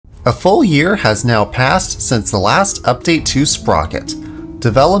A full year has now passed since the last update to Sprocket.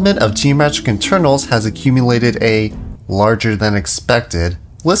 Development of geometric internals has accumulated a larger than expected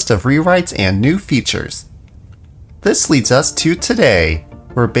list of rewrites and new features. This leads us to today,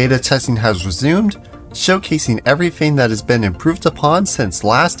 where beta testing has resumed, showcasing everything that has been improved upon since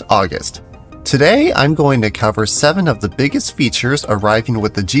last August. Today, I'm going to cover 7 of the biggest features arriving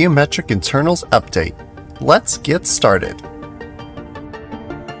with the Geometric Internals update. Let's get started.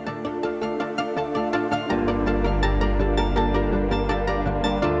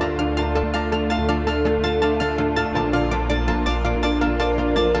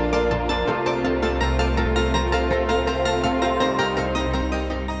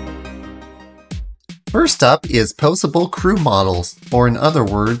 First up is posable crew models, or in other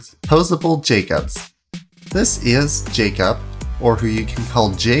words, posable Jacobs. This is Jacob, or who you can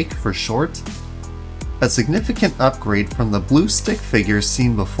call Jake for short. A significant upgrade from the blue stick figures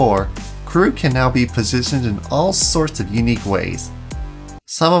seen before, crew can now be positioned in all sorts of unique ways,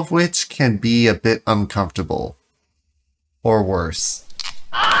 some of which can be a bit uncomfortable. Or worse.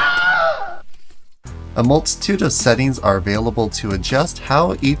 A multitude of settings are available to adjust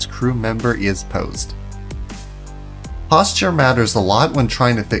how each crew member is posed. Posture matters a lot when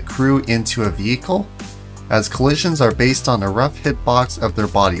trying to fit crew into a vehicle, as collisions are based on a rough hitbox of their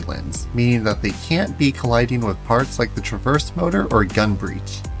body lens, meaning that they can't be colliding with parts like the traverse motor or gun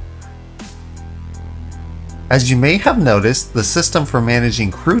breech. As you may have noticed, the system for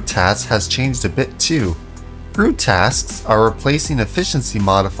managing crew tasks has changed a bit too. Crew tasks are replacing efficiency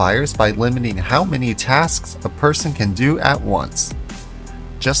modifiers by limiting how many tasks a person can do at once.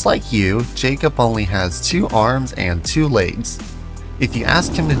 Just like you, Jacob only has 2 arms and 2 legs. If you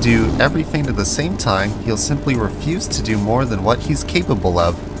ask him to do everything at the same time, he'll simply refuse to do more than what he's capable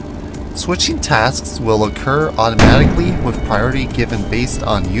of. Switching tasks will occur automatically with priority given based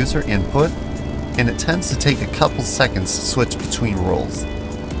on user input, and it tends to take a couple seconds to switch between roles.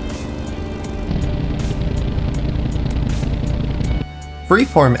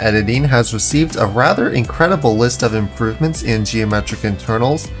 Freeform editing has received a rather incredible list of improvements in geometric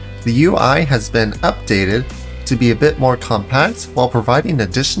internals. The UI has been updated to be a bit more compact while providing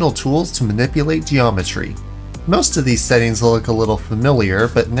additional tools to manipulate geometry. Most of these settings look a little familiar,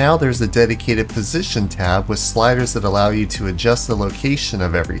 but now there's a dedicated position tab with sliders that allow you to adjust the location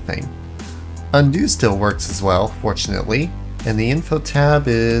of everything. Undo still works as well, fortunately, and the info tab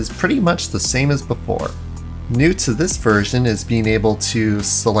is pretty much the same as before. New to this version is being able to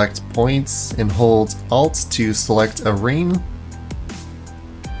select points and hold Alt to select a ring,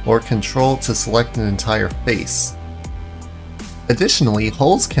 or Control to select an entire face. Additionally,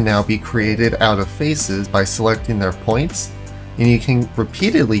 holes can now be created out of faces by selecting their points, and you can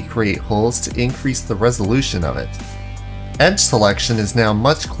repeatedly create holes to increase the resolution of it. Edge selection is now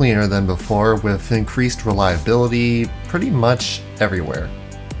much cleaner than before, with increased reliability pretty much everywhere.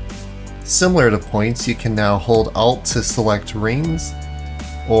 Similar to points, you can now hold Alt to select rings,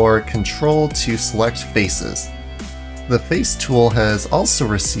 or Control to select faces. The face tool has also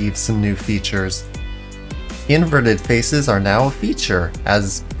received some new features. Inverted faces are now a feature,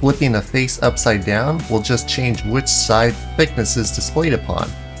 as flipping a face upside down will just change which side thickness is displayed upon.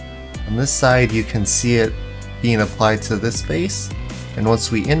 On this side you can see it being applied to this face, and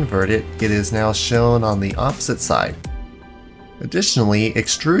once we invert it, it is now shown on the opposite side. Additionally,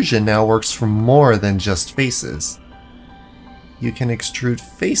 extrusion now works for more than just faces. You can extrude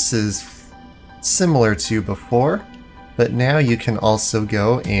faces similar to before, but now you can also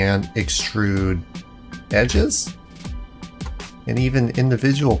go and extrude edges and even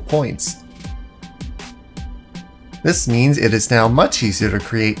individual points. This means it is now much easier to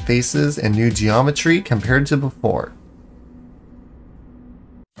create faces and new geometry compared to before.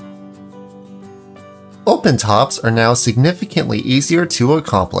 Open tops are now significantly easier to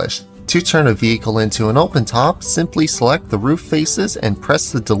accomplish. To turn a vehicle into an open top, simply select the roof faces and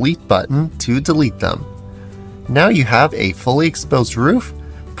press the delete button to delete them. Now you have a fully exposed roof,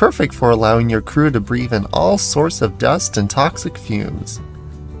 perfect for allowing your crew to breathe in all sorts of dust and toxic fumes.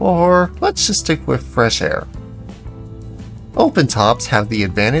 Or let's just stick with fresh air. Open tops have the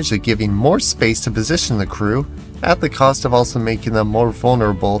advantage of giving more space to position the crew, at the cost of also making them more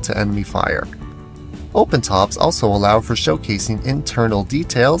vulnerable to enemy fire. Open tops also allow for showcasing internal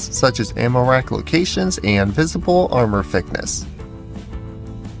details such as ammo rack locations and visible armor thickness.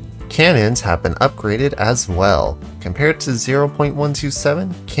 Cannons have been upgraded as well. Compared to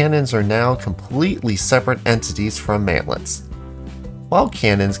 0.127, cannons are now completely separate entities from mantlets. While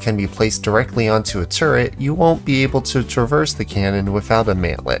cannons can be placed directly onto a turret, you won't be able to traverse the cannon without a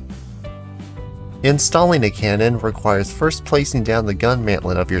mantlet. Installing a cannon requires first placing down the gun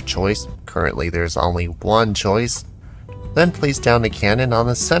mantlet of your choice. Currently there's only one choice. Then place down the cannon on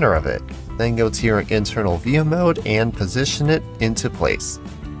the center of it. Then go to your internal view mode and position it into place.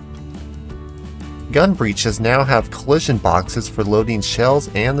 Gun breeches now have collision boxes for loading shells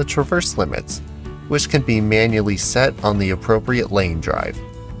and the traverse limits, which can be manually set on the appropriate lane drive.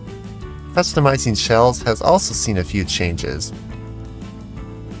 Customizing shells has also seen a few changes.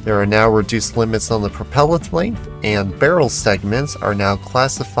 There are now reduced limits on the propellant length, and barrel segments are now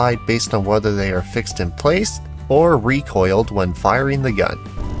classified based on whether they are fixed in place or recoiled when firing the gun.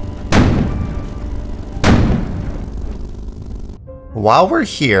 While we're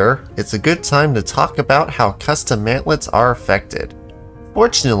here, it's a good time to talk about how custom mantlets are affected.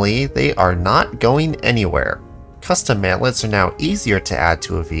 Fortunately, they are not going anywhere. Custom mantlets are now easier to add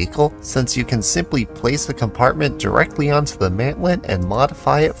to a vehicle since you can simply place a compartment directly onto the mantlet and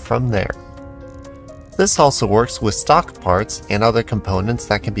modify it from there. This also works with stock parts and other components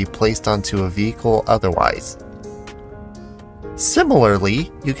that can be placed onto a vehicle otherwise.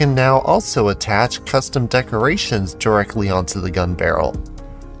 Similarly, you can now also attach custom decorations directly onto the gun barrel.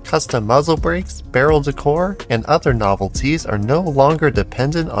 Custom muzzle brakes, barrel decor, and other novelties are no longer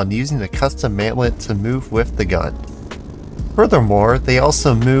dependent on using a custom mantlet to move with the gun. Furthermore, they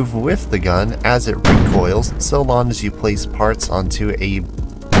also move with the gun as it recoils so long as you place parts onto a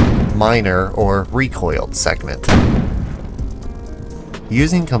minor or recoiled segment.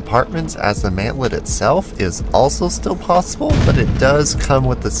 Using compartments as the mantlet itself is also still possible, but it does come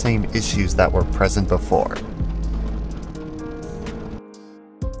with the same issues that were present before.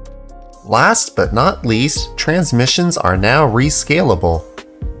 Last but not least, transmissions are now rescalable.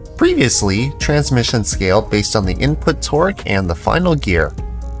 Previously, transmissions scaled based on the input torque and the final gear.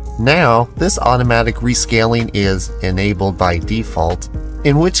 Now, this automatic rescaling is enabled by default,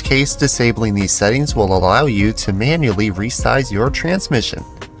 in which case disabling these settings will allow you to manually resize your transmission.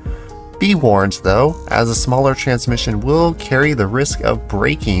 Be warned though, as a smaller transmission will carry the risk of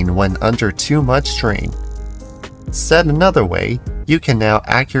breaking when under too much strain. Said another way, you can now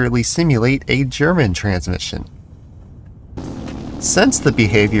accurately simulate a German transmission. Since the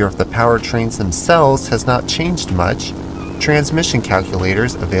behavior of the powertrains themselves has not changed much, transmission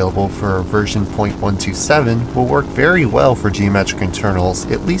calculators available for version 0.127 will work very well for geometric internals,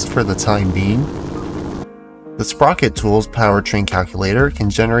 at least for the time being. The Sprocket tool's powertrain calculator can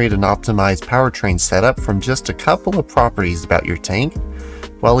generate an optimized powertrain setup from just a couple of properties about your tank,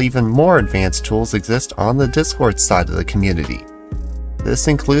 while even more advanced tools exist on the Discord side of the community. This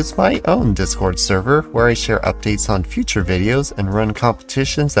includes my own Discord server, where I share updates on future videos and run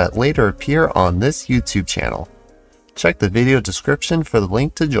competitions that later appear on this YouTube channel. Check the video description for the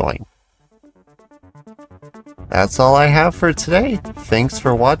link to join. That's all I have for today. Thanks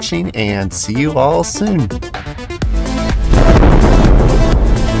for watching and see you all soon.